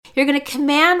You're going to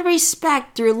command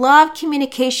respect through love,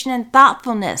 communication, and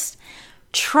thoughtfulness,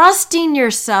 trusting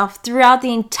yourself throughout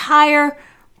the entire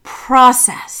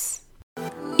process.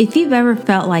 If you've ever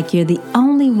felt like you're the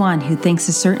only one who thinks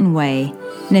a certain way,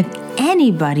 and if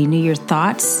anybody knew your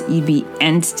thoughts, you'd be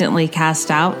instantly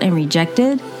cast out and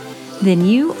rejected, then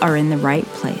you are in the right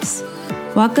place.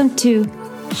 Welcome to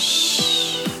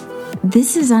Shh.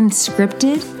 This is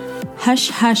Unscripted, Hush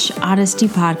Hush Honesty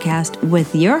Podcast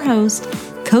with your host,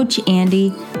 Coach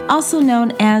Andy, also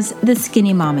known as the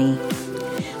Skinny Mommy.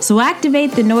 So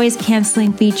activate the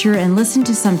noise-canceling feature and listen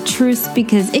to some truths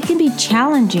because it can be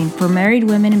challenging for married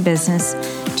women in business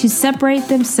to separate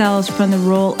themselves from the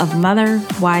role of mother,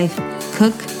 wife,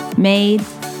 cook, maid,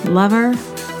 lover,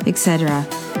 etc.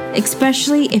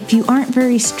 Especially if you aren't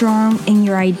very strong in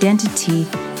your identity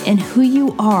and who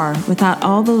you are without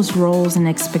all those roles and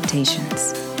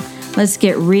expectations. Let's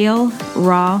get real,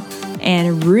 raw,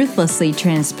 and ruthlessly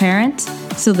transparent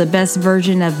so the best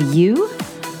version of you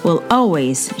will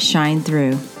always shine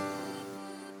through.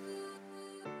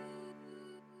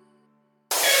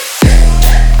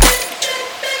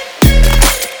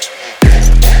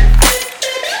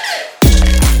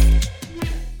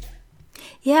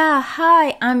 Yeah,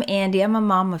 hi, I'm Andy. I'm a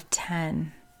mom of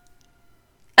 10.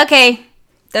 Okay,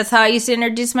 that's how I used to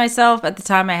introduce myself. At the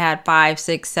time I had 5,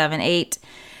 6, 7, 8.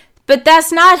 But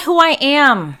that's not who I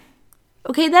am.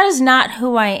 Okay, that is not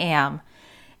who I am.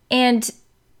 And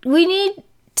we need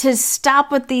to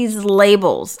stop with these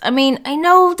labels. I mean, I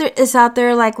know there is out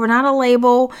there like we're not a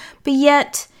label, but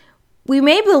yet we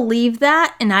may believe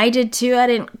that, and I did too. I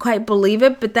didn't quite believe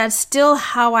it, but that's still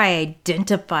how I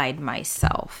identified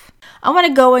myself. I want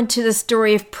to go into the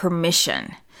story of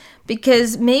permission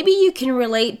because maybe you can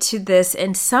relate to this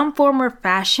in some form or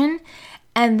fashion,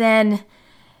 and then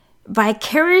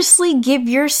vicariously give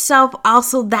yourself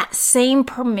also that same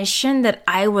permission that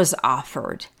I was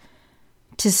offered.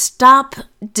 To stop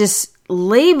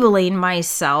labeling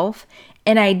myself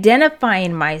and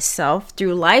identifying myself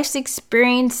through life's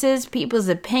experiences, people's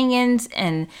opinions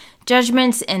and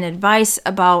judgments and advice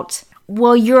about,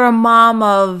 well, you're a mom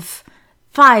of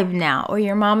 5 now, or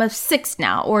you're a mom of 6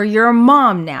 now, or you're a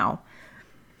mom now.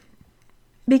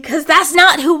 Because that's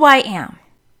not who I am.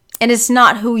 And it's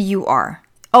not who you are.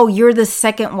 Oh, you're the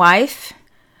second wife?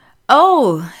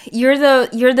 Oh, you're the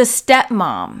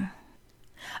stepmom.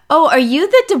 Oh, are you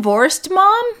the divorced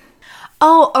mom?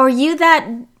 Oh, are you that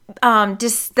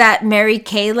that Mary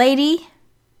Kay lady?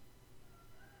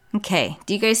 Okay,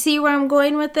 do you guys see where I'm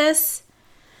going with this?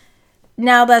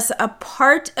 Now that's a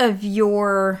part of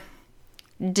your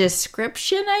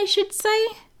description, I should say,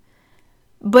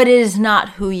 but it is not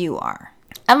who you are.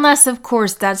 Unless, of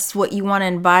course, that's what you want to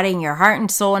embody in your heart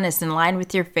and soul and it's in line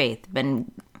with your faith. But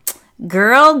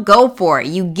girl, go for it.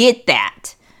 You get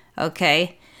that,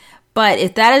 okay? But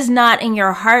if that is not in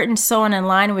your heart and soul and in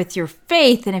line with your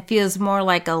faith, and it feels more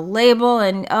like a label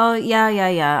and, oh,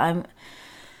 yeah,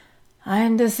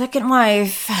 I'm the second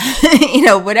wife,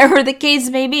 whatever the case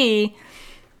may be,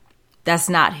 that's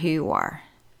not who you are.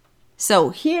 So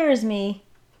here's me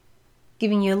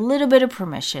giving you a little bit of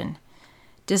permission,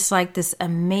 just like this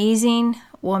amazing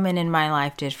woman in my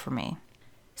life did for me.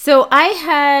 So I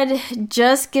had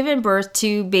just given birth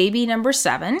to baby number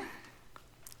 7.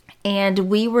 And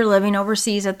we were living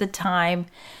overseas at the time,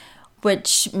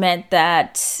 which meant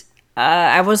that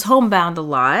I was homebound a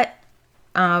lot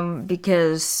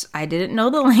because I didn't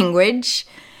know the language.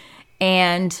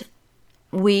 And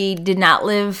we did not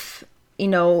live,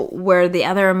 where the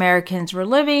other Americans were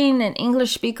living and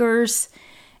English speakers.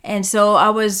 And so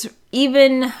I was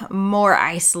even more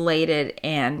isolated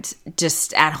and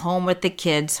just at home with the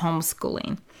kids,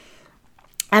 homeschooling.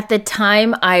 At the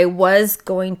time, I was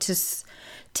going to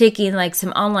taking like some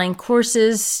online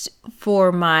courses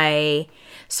for my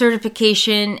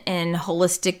certification in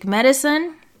holistic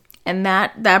medicine. And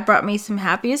that brought me some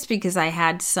happiness because I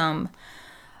had some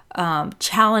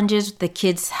challenges with the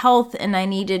kids' health and I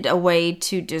needed a way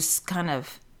to just kind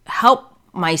of help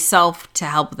myself to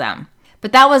help them.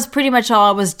 But that was pretty much all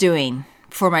I was doing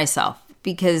for myself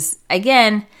because,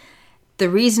 again, the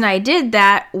reason I did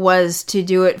that was to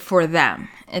do it for them.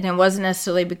 And it wasn't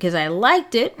necessarily because I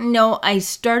liked it. No, I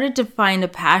started to find a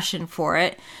passion for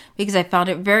it because I found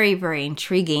it very, very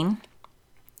intriguing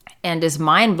and is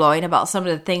mind-blowing about some of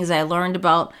the things I learned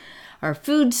about our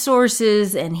food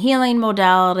sources and healing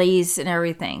modalities and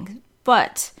everything.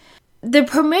 But the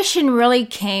permission really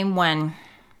came when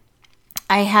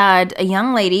I had a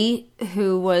young lady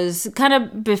who was kind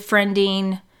of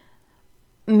befriending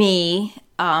me.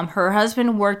 Her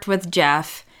husband worked with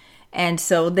Jeff. And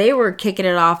so they were kicking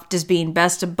it off, just being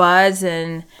best of buds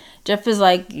and Jeff is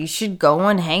like, you should go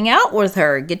and hang out with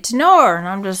her, get to know her. And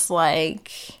I'm just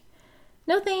like,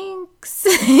 no thanks.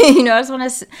 I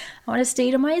want to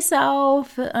stay to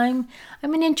myself. I'm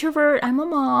an introvert. I'm a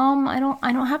mom. I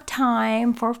don't have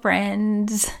time for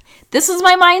friends. This is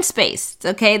my mind space.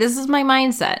 Okay, this is my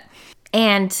mindset.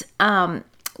 And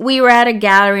we were at a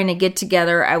gathering, a get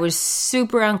together. I was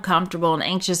super uncomfortable and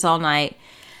anxious all night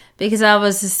because I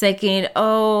was just thinking,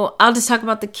 oh, I'll just talk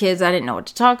about the kids. I didn't know what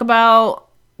to talk about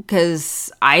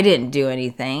because I didn't do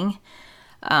anything.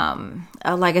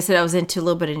 Like I said, I was into a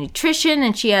little bit of nutrition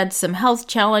and she had some health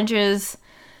challenges.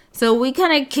 So we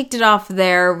kind of kicked it off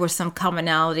there with some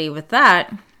commonality with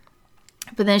that.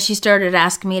 But then she started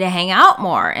asking me to hang out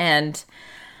more. And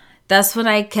that's when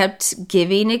I kept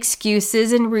giving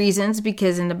excuses and reasons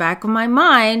because in the back of my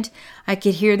mind, I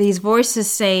could hear these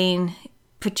voices saying,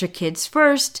 put your kids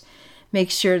first. Make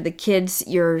sure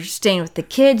you're staying with the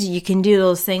kids. You can do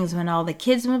those things when all the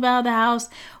kids move out of the house.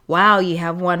 Wow, you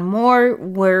have one more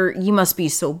where you must be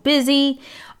so busy.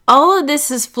 All of this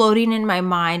is floating in my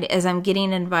mind as I'm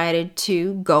getting invited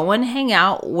to go and hang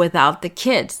out without the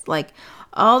kids. Like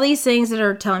all these things that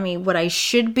are telling me what I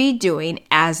should be doing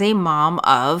as a mom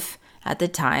of, at the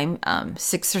time,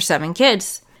 6 or 7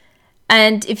 kids.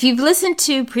 And if you've listened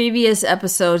to previous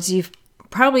episodes, you've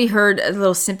probably heard a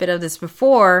little snippet of this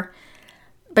before.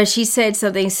 But she said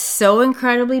something so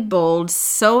incredibly bold,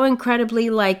 so incredibly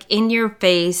like in your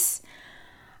face.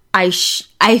 I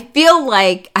feel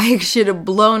like I should have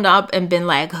blown up and been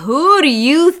like, who do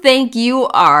you think you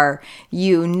are?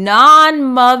 You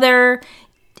non-mother,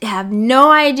 have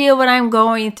no idea what I'm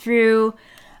going through.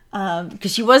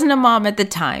 Because she wasn't a mom at the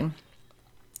time.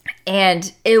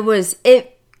 And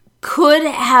it could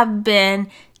have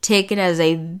been taken as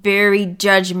a very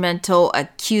judgmental,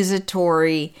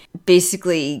 accusatory,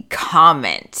 basically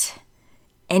comment.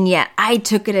 And yet I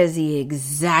took it as the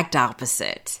exact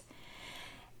opposite.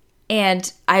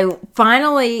 And I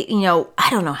finally, I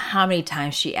don't know how many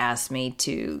times she asked me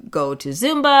to go to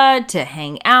Zumba, to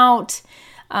hang out,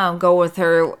 go with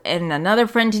her and another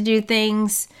friend to do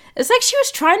things. It's like she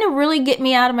was trying to really get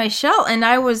me out of my shell. And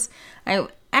I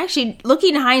actually,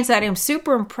 looking in hindsight, I'm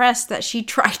super impressed that she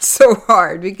tried so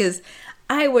hard because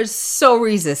I was so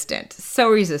resistant.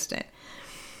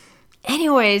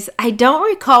 Anyways, I don't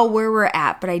recall where we're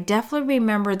at, but I definitely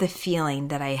remember the feeling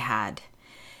that I had.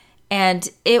 And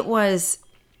it was,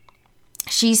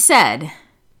 she said,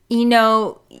 you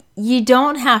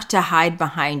don't have to hide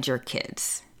behind your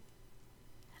kids.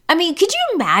 I mean, could you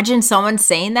imagine someone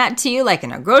saying that to you, like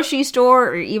in a grocery store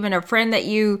or even a friend that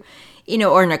you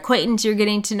or an acquaintance you're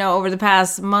getting to know over the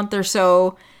past month or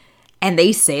so, and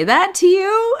they say that to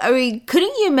you? I mean,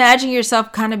 couldn't you imagine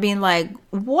yourself kind of being like,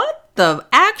 what the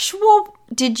actual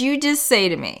did you just say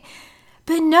to me?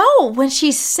 But no, when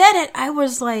she said it, I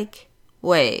was like,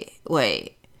 wait.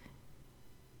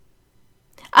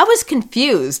 I was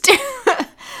confused.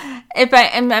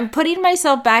 I'm putting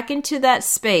myself back into that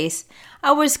space,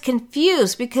 I was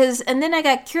confused and then I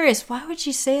got curious, why would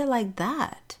she say it like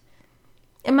that?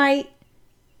 And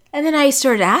then I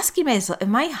started asking myself,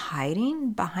 am I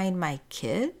hiding behind my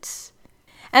kids?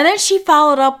 And then she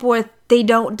followed up with, they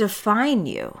don't define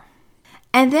you.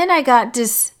 And then I got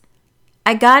into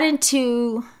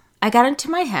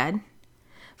my head,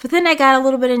 but then I got a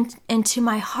little bit into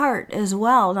my heart as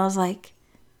well. And I was like,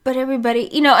 but everybody,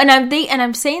 and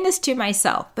I'm saying this to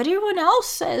myself, but everyone else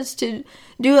says to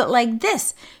do it like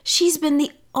this. She's been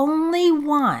the only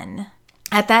one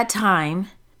at that time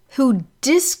who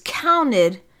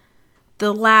discounted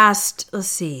the last,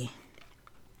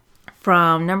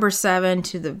 from number 7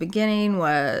 to the beginning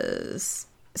was,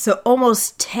 so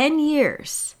almost 10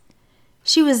 years.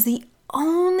 She was the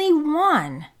only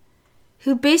one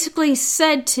who basically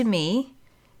said to me,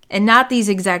 and not these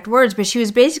exact words, but she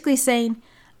was basically saying,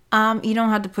 you don't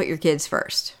have to put your kids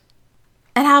first.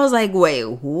 And I was like, wait,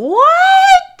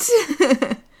 what?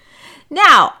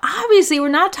 Now, obviously, we're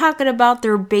not talking about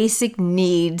their basic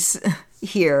needs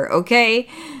here, okay?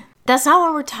 That's not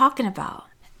what we're talking about.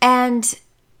 And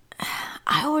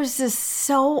I was just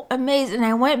so amazed. And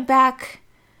I went back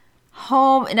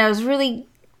home and I was really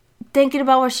thinking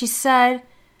about what she said.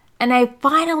 And I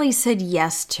finally said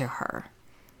yes to her.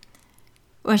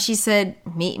 When she said,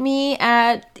 meet me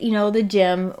at, the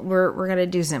gym, we're going to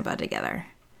do Zumba together.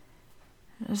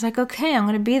 I was like, okay, I'm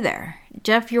going to be there.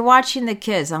 Jeff, you're watching the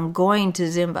kids. I'm going to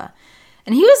Zumba.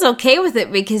 And he was okay with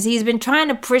it because he's been trying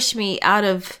to push me out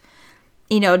of,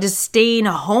 just staying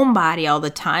a homebody all the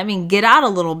time and get out a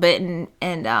little bit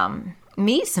and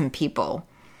meet some people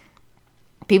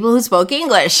who spoke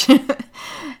English.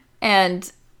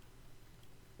 And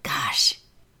gosh,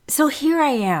 so here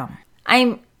I am.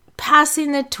 I'm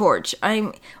passing the torch.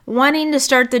 I'm wanting to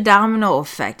start the domino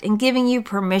effect and giving you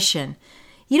permission.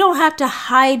 You don't have to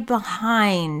hide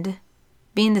behind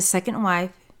being the second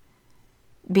wife,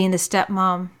 being the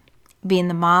stepmom, being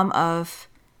the mom of,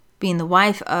 being the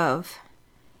wife of,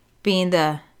 being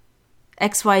the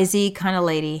XYZ kind of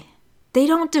lady. They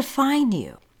don't define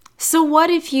you. So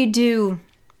what if you do,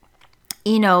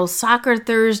 soccer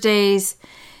Thursdays,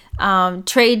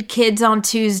 trade kids on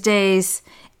Tuesdays,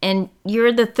 and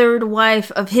you're the third wife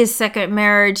of his second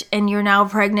marriage, and you're now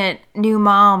pregnant, new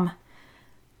mom.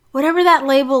 Whatever that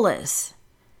label is,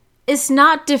 it's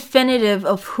not definitive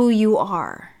of who you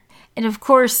are. And of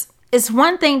course, it's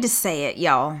one thing to say it,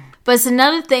 y'all. But it's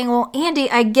another thing, well, Andy,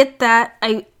 I get that.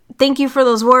 I thank you for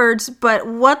those words, but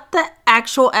what the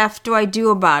actual F do I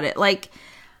do about it? Like,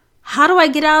 how do I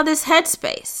get out of this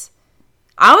headspace?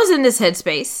 I was in this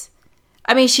headspace.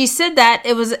 I mean, she said that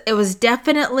it was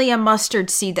definitely a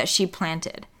mustard seed that she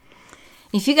planted.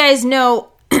 If you guys know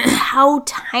how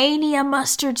tiny a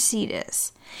mustard seed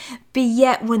is, but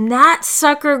yet when that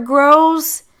sucker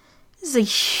grows, it's a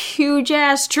huge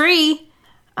ass tree.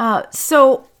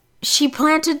 So she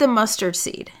planted the mustard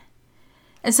seed.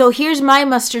 And so here's my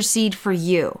mustard seed for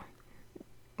you.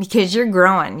 Because you're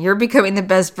growing. You're becoming the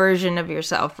best version of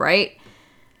yourself, right?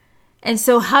 And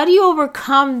so how do you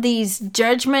overcome these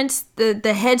judgments, the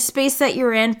headspace that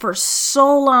you're in for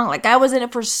so long? Like I was in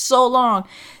it for so long.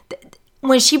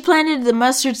 When she planted the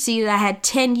mustard seed, I had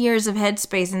 10 years of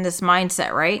headspace in this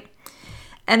mindset, right?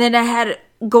 And then I had,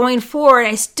 going forward,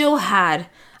 I still had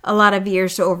a lot of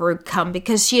years to overcome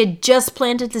because she had just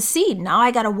planted the seed. Now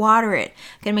I got to water it.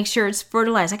 I got to make sure it's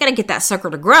fertilized. I got to get that sucker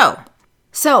to grow.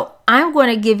 So I'm going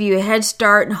to give you a head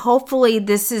start, and hopefully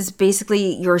this is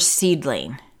basically your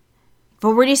seedling.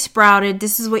 You've already sprouted.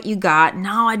 This is what you got.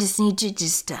 Now I just need you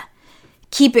to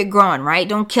keep it growing, right?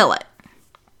 Don't kill it.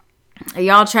 Are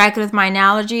y'all tracking with my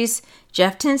analogies?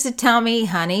 Jeff tends to tell me,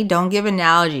 honey, don't give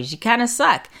analogies. You kind of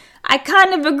suck. I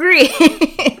kind of agree.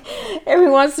 Every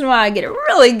once in a while I get a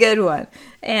really good one.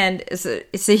 And it's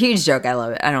a huge joke. I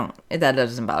love it. That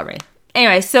doesn't bother me.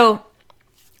 Anyway, so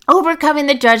overcoming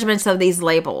the judgments of these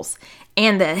labels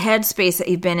and the headspace that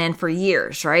you've been in for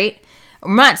years, right? Or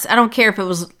months. I don't care if it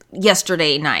was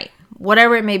yesterday night,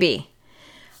 whatever it may be.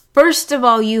 First of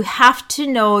all, you have to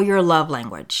know your love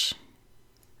language.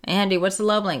 Andy, what's the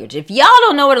love language? If y'all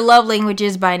don't know what a love language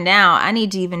is by now, I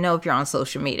need to even know if you're on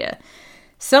social media.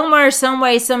 Somewhere, some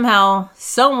way, somehow,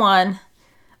 someone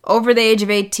over the age of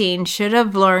 18 should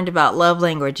have learned about love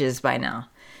languages by now.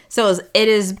 So it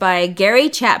is by Gary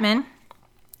Chapman.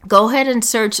 Go ahead and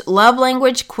search love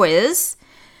language quiz,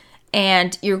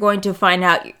 and you're going to find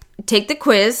out. Take the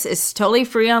quiz. It's totally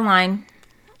free online.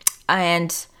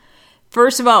 And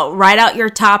first of all, write out your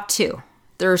top 2.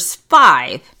 There's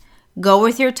 5. Go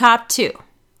with your top 2.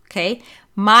 Okay?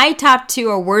 My top 2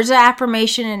 are words of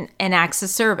affirmation and acts of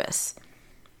service.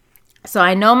 So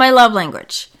I know my love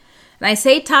language. And I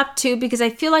say top 2 because I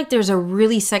feel like there's a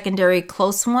really secondary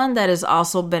close one that is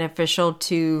also beneficial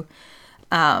to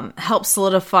help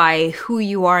solidify who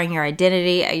you are and your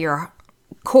identity at your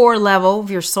core level of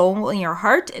your soul and your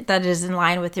heart that is in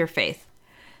line with your faith.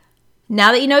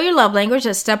 Now that you know your love language,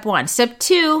 that's step 1. Step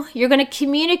 2, you're going to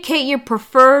communicate your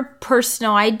preferred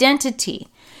personal identity.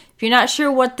 If you're not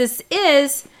sure what this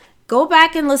is, go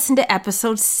back and listen to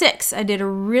episode 6. I did a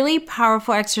really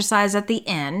powerful exercise at the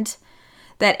end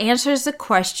that answers the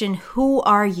question, who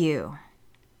are you?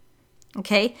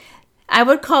 Okay? I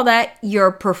would call that your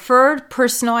preferred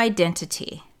personal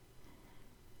identity.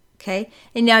 Okay?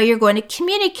 And now you're going to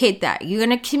communicate that. You're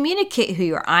going to communicate who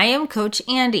you are. I am Coach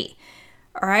Andy.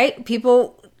 All right?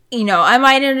 People, I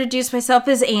might introduce myself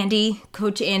as Andy,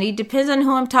 Coach Andy. Depends on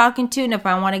who I'm talking to and if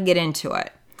I want to get into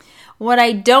it. What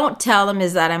I don't tell them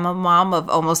is that I'm a mom of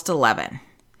almost 11.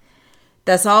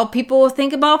 That's all people will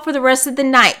think about for the rest of the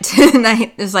night.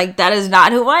 It's like, that is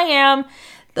not who I am.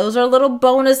 Those are little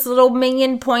bonus, little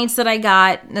minion points that I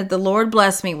got that the Lord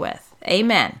blessed me with.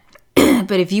 Amen.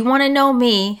 But if you want to know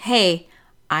me, hey,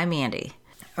 I'm Andy.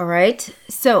 All right.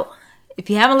 So if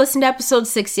you haven't listened to episode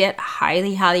 6 yet,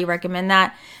 highly, highly recommend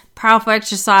that. Powerful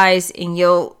exercise, and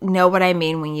you'll know what I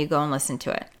mean when you go and listen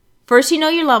to it. First, you know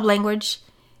your love language.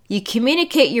 You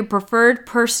communicate your preferred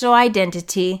personal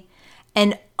identity,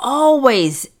 and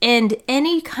always end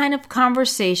any kind of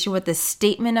conversation with a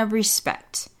statement of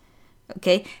respect.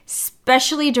 Okay?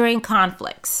 Especially during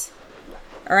conflicts.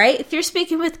 All right? If you're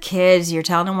speaking with kids, you're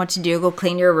telling them what to do, go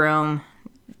clean your room.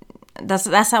 That's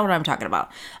not what I'm talking about.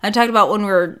 I'm talking about when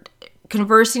we're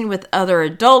conversing with other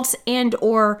adults and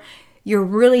or you're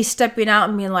really stepping out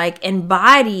and being like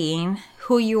embodying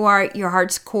who you are at your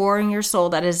heart's core and your soul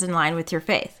that is in line with your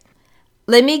faith.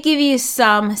 let me give you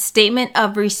some statement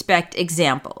of respect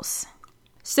examples.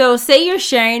 So say you're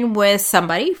sharing with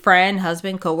somebody, friend,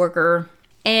 husband, coworker,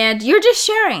 and you're just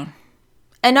sharing.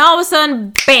 And all of a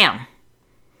sudden, bam,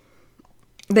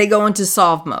 they go into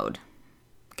solve mode.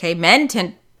 Okay, men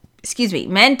tend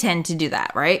to do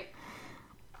that, right?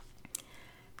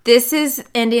 This is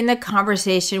ending the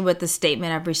conversation with a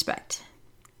statement of respect.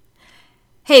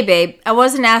 Hey, babe, I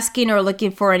wasn't asking or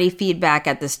looking for any feedback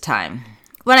at this time.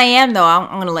 When I am, though, I'm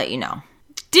going to let you know.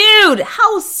 Dude,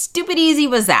 how stupid easy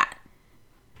was that?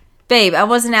 Babe, I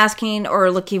wasn't asking or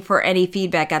looking for any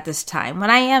feedback at this time. When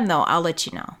I am, though, I'll let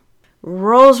you know.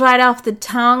 Rolls right off the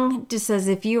tongue, just as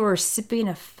if you were sipping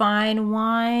a fine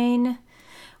wine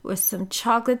with some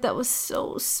chocolate that was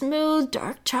so smooth.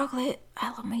 Dark chocolate.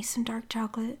 I love me some dark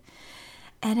chocolate.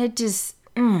 And it just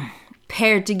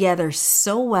paired together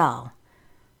so well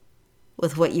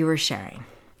with what you were sharing.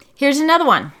 Here's another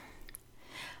one.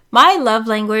 My love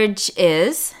language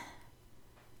is...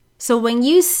 So when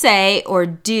you say or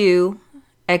do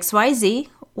XYZ,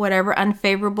 whatever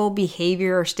unfavorable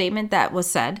behavior or statement that was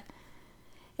said,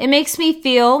 it makes me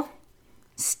feel,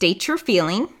 state your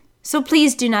feeling, so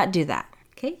please do not do that.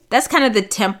 Okay, that's kind of the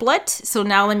template. So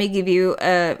now let me give you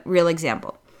a real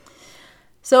example.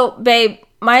 So babe,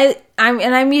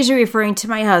 I'm usually referring to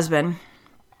my husband.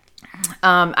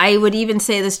 I would even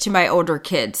say this to my older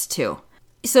kids too.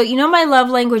 So my love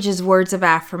language is words of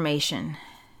affirmation.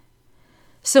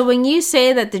 So when you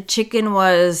say that the chicken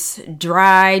was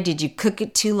dry, did you cook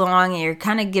it too long, and you're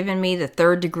kind of giving me the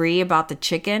third degree about the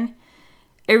chicken,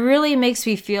 it really makes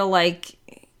me feel like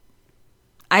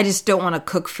I just don't want to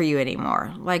cook for you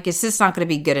anymore. Like, it's just not going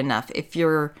to be good enough if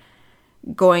you're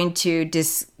going to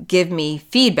just give me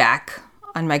feedback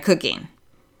on my cooking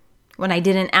when I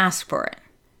didn't ask for it.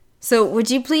 So would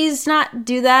you please not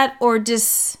do that, or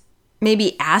just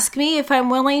maybe ask me if I'm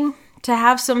willing to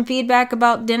have some feedback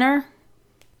about dinner?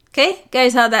 Okay,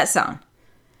 guys, how'd that sound?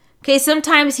 Okay,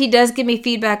 sometimes he does give me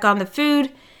feedback on the food,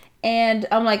 and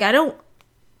I'm like,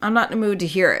 I'm not in the mood to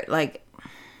hear it. Like,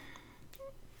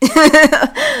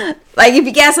 like if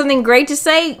you got something great to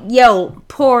say,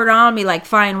 pour it on me like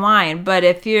fine wine. But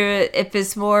if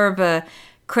it's more of a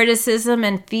criticism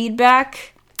and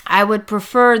feedback, I would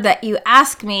prefer that you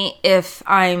ask me if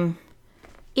I'm,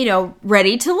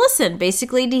 ready to listen,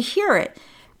 basically to hear it.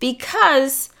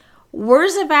 Because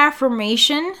words of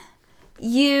affirmation,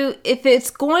 if it's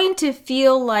going to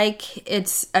feel like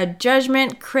it's a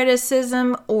judgment,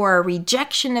 criticism, or a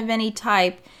rejection of any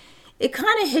type, it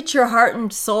kind of hits your heart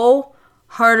and soul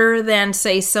harder than,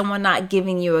 say, someone not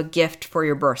giving you a gift for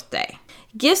your birthday.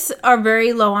 Gifts are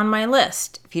very low on my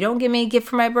list. If you don't give me a gift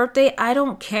for my birthday, I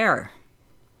don't care.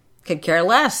 Could care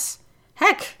less.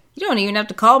 Heck, you don't even have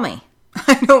to call me.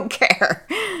 I don't care.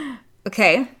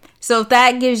 Okay? So if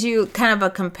that gives you kind of a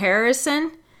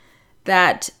comparison,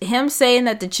 that him saying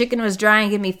that the chicken was dry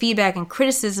and giving me feedback and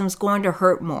criticism is going to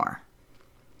hurt more.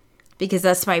 Because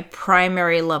that's my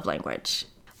primary love language.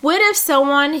 What if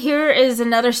someone, here is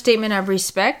another statement of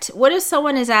respect. What if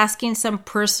someone is asking some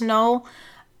personal,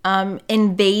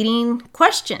 invading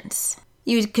questions?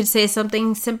 You could say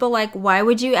something simple like, why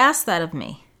would you ask that of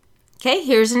me? Okay,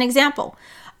 here's an example.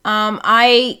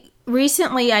 I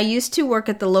used to work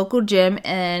at the local gym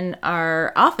in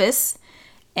our office,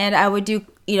 and I would do,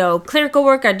 clerical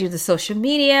work. I'd do the social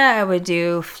media. I would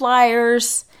do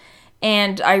flyers,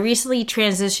 and I recently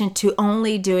transitioned to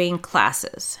only doing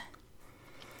classes.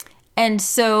 And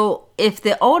so if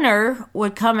the owner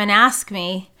would come and ask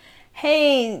me,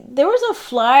 hey, there was a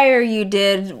flyer you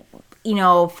did,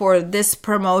 for this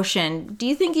promotion. Do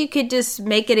you think you could just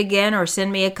make it again or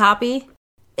send me a copy?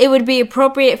 It would be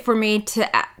appropriate for me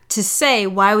to say,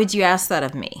 why would you ask that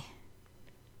of me?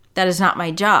 That is not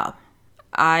my job.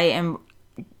 I am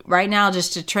right now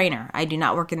just a trainer. I do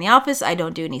not work in the office. I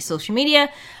don't do any social media.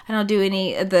 I don't do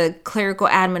any of the clerical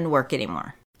admin work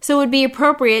anymore. So it would be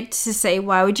appropriate to say,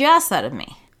 why would you ask that of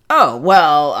me? Oh,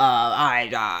 well,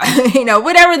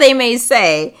 whatever they may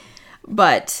say.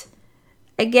 But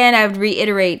again, I would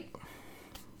reiterate,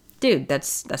 dude,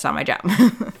 that's not my job.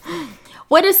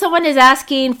 What if someone is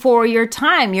asking for your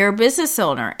time? You're a business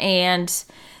owner and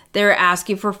they're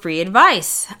asking for free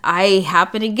advice. I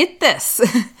happen to get this.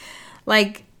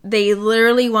 Like, they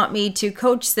literally want me to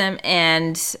coach them.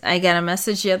 And I got a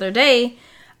message the other day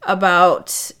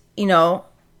about,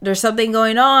 there's something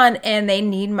going on and they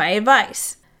need my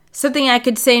advice. Something I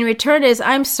could say in return is,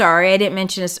 I'm sorry, I didn't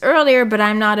mention this earlier, but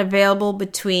I'm not available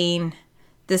between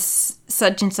this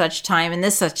such and such time and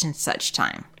this such and such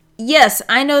time. Yes,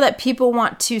 I know that people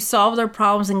want to solve their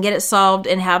problems and get it solved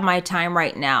and have my time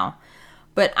right now.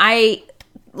 But I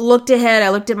looked ahead. I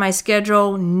looked at my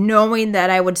schedule knowing that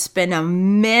I would spend a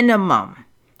minimum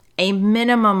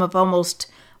of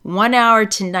almost 1 hour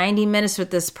to 90 minutes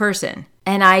with this person.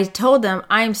 And I told them,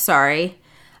 I'm sorry,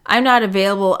 I'm not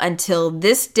available until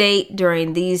this date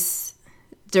during the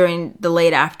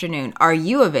late afternoon. Are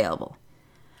you available?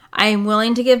 I am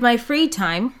willing to give my free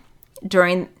time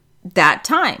during that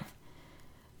time.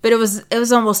 But it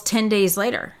was almost 10 days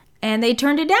later. And they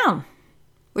turned it down,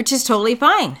 which is totally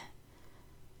fine.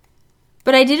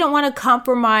 But I didn't want to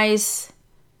compromise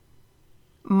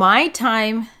my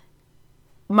time,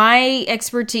 my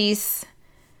expertise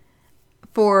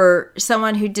for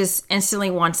someone who just instantly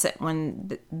wants it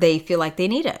when they feel like they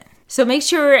need it. So make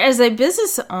sure as a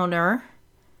business owner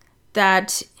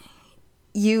that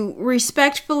you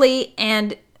respectfully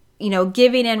and,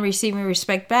 giving and receiving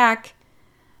respect back.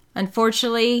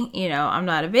 Unfortunately, I'm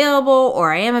not available,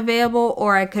 or I am available,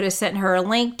 or I could have sent her a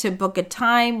link to book a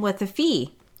time with a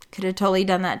fee. Could have totally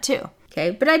done that too.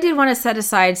 Okay, but I did want to set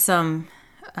aside some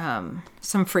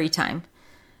free time,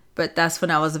 but that's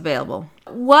when I was available.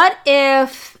 What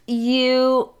if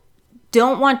you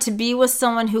don't want to be with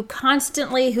someone who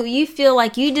you feel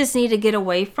like you just need to get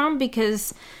away from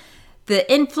because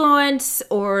the influence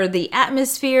or the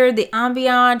atmosphere, the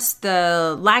ambiance,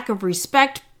 the lack of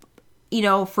respect,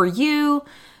 for you,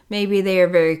 maybe they are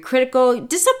very critical.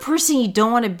 Just a person you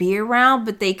don't want to be around,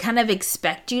 but they kind of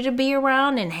expect you to be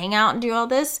around and hang out and do all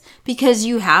this because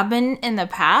you have been in the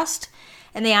past.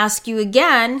 And they ask you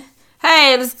again,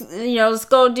 hey, let's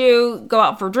go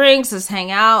out for drinks, let's hang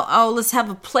out. Oh, let's have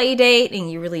a play date. And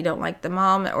you really don't like the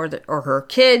mom or her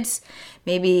kids.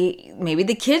 Maybe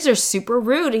the kids are super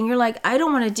rude and you're like, I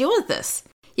don't want to deal with this.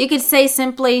 You could say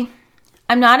simply,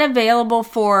 I'm not available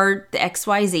for the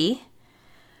XYZ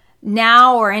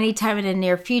now or anytime in the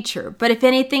near future. But if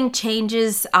anything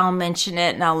changes, I'll mention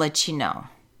it and I'll let you know.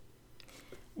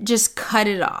 Just cut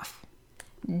it off.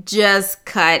 Just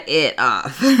cut it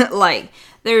off. Like,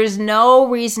 there's no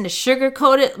reason to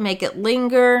sugarcoat it, make it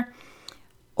linger,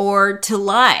 or to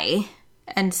lie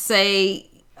and say,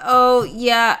 oh,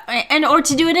 yeah, or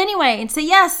to do it anyway and say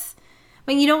yes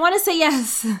when you don't want to say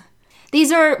yes.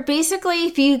 These are basically,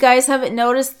 if you guys haven't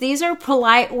noticed, these are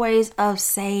polite ways of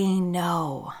saying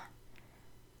no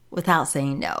without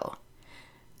saying no.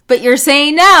 But you're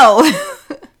saying no.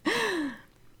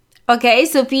 Okay,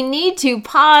 so if you need to,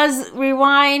 pause,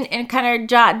 rewind, and kind of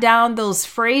jot down those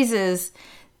phrases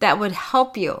that would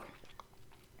help you.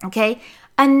 Okay,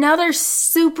 another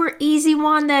super easy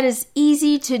one that is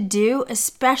easy to do,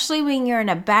 especially when you're in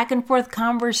a back and forth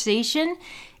conversation,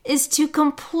 is to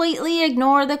completely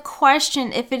ignore the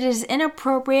question if it is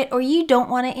inappropriate or you don't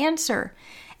want to answer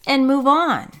and move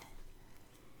on.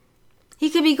 You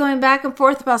could be going back and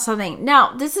forth about something.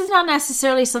 Now, this is not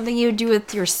necessarily something you would do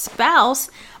with your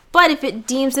spouse, but if it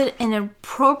deems it an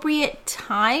appropriate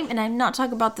time, and I'm not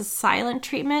talking about the silent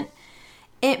treatment,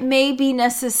 it may be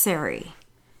necessary.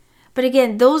 But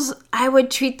again, I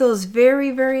would treat those very,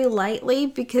 very lightly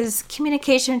because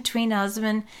communication between a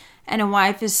husband and a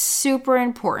wife is super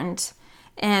important.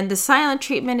 And the silent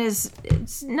treatment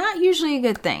it's not usually a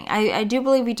good thing. I do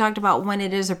believe we talked about when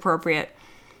it is appropriate.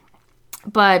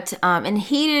 But in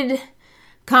heated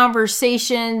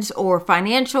conversations or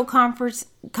financial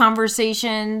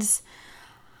conversations,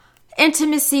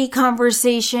 intimacy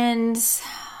conversations,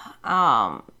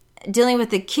 dealing with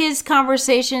the kids'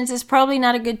 conversations is probably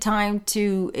not a good time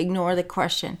to ignore the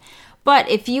question. But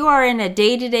if you are in a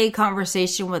day-to-day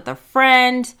conversation with a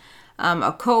friend,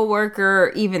 a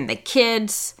coworker, even the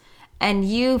kids, and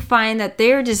you find that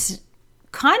they're just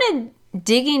kind of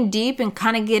digging deep and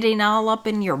kind of getting all up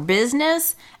in your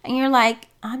business, and you're like,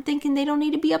 I'm thinking they don't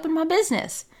need to be up in my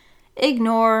business.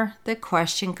 Ignore the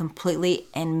question completely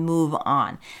and move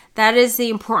on. That is the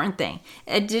important thing.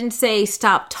 It didn't say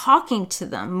stop talking to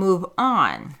them, move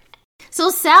on. So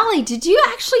Sally, did you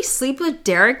actually sleep with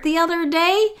Derek the other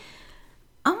day?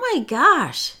 Oh my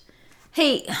gosh.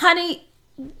 Hey, honey,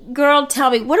 girl,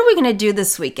 tell me, what are we going to do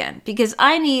this weekend? Because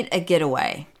I need a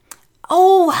getaway.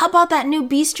 Oh, how about that new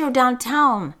bistro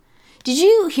downtown? Did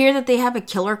you hear that they have a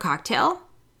killer cocktail?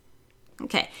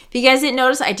 Okay, if you guys didn't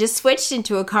notice, I just switched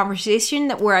into a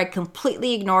conversation where I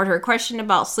completely ignored her question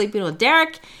about sleeping with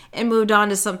Derek and moved on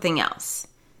to something else.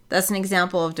 That's an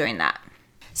example of doing that.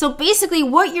 So basically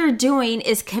what you're doing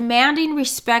is commanding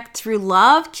respect through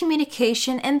love,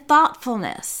 communication, and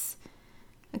thoughtfulness.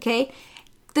 Okay?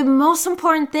 The most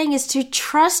important thing is to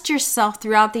trust yourself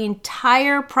throughout the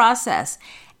entire process.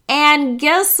 And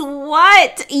guess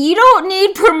what? You don't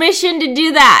need permission to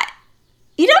do that.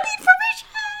 You don't need permission.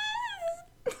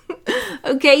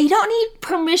 Okay, you don't need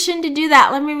permission to do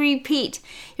that. Let me repeat.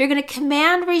 You're going to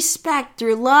command respect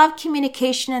through love,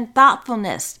 communication, and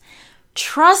thoughtfulness,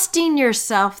 trusting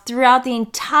yourself throughout the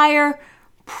entire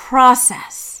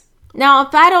process. Now,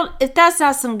 if that's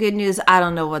not some good news, I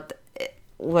don't know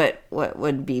what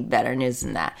would be better news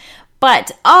than that.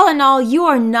 But all in all, you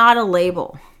are not a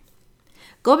label.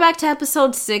 Go back to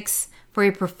episode 6 for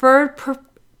your preferred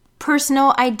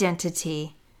personal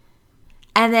identity.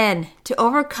 And then to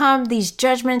overcome these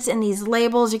judgments and these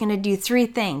labels, you're going to do 3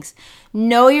 things.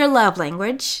 Know your love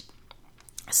language.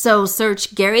 So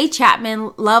search Gary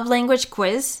Chapman Love Language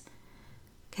Quiz.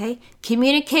 Okay.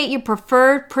 Communicate your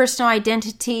preferred personal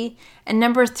identity. And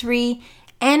number 3,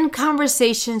 end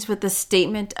conversations with a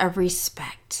statement of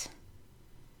respect.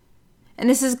 And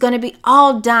this is going to be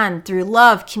all done through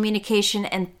love, communication,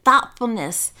 and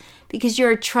thoughtfulness because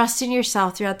you're trusting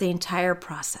yourself throughout the entire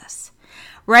process.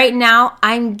 Right now,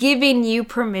 I'm giving you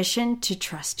permission to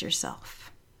trust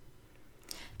yourself.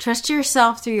 Trust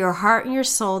yourself through your heart and your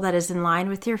soul that is in line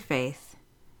with your faith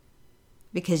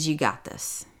because you got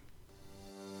this.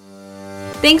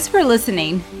 Thanks for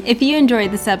listening. If you enjoyed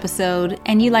this episode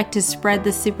and you'd like to spread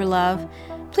this super love,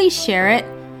 please share it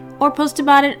or post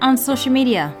about it on social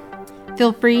media.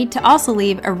 Feel free to also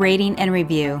leave a rating and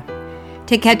review.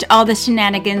 To catch all the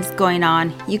shenanigans going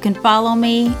on, you can follow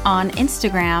me on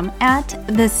Instagram at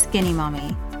The Skinny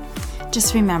Mommy.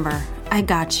 Just remember, I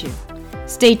got you.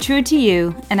 Stay true to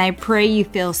you, and I pray you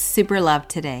feel super loved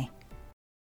today.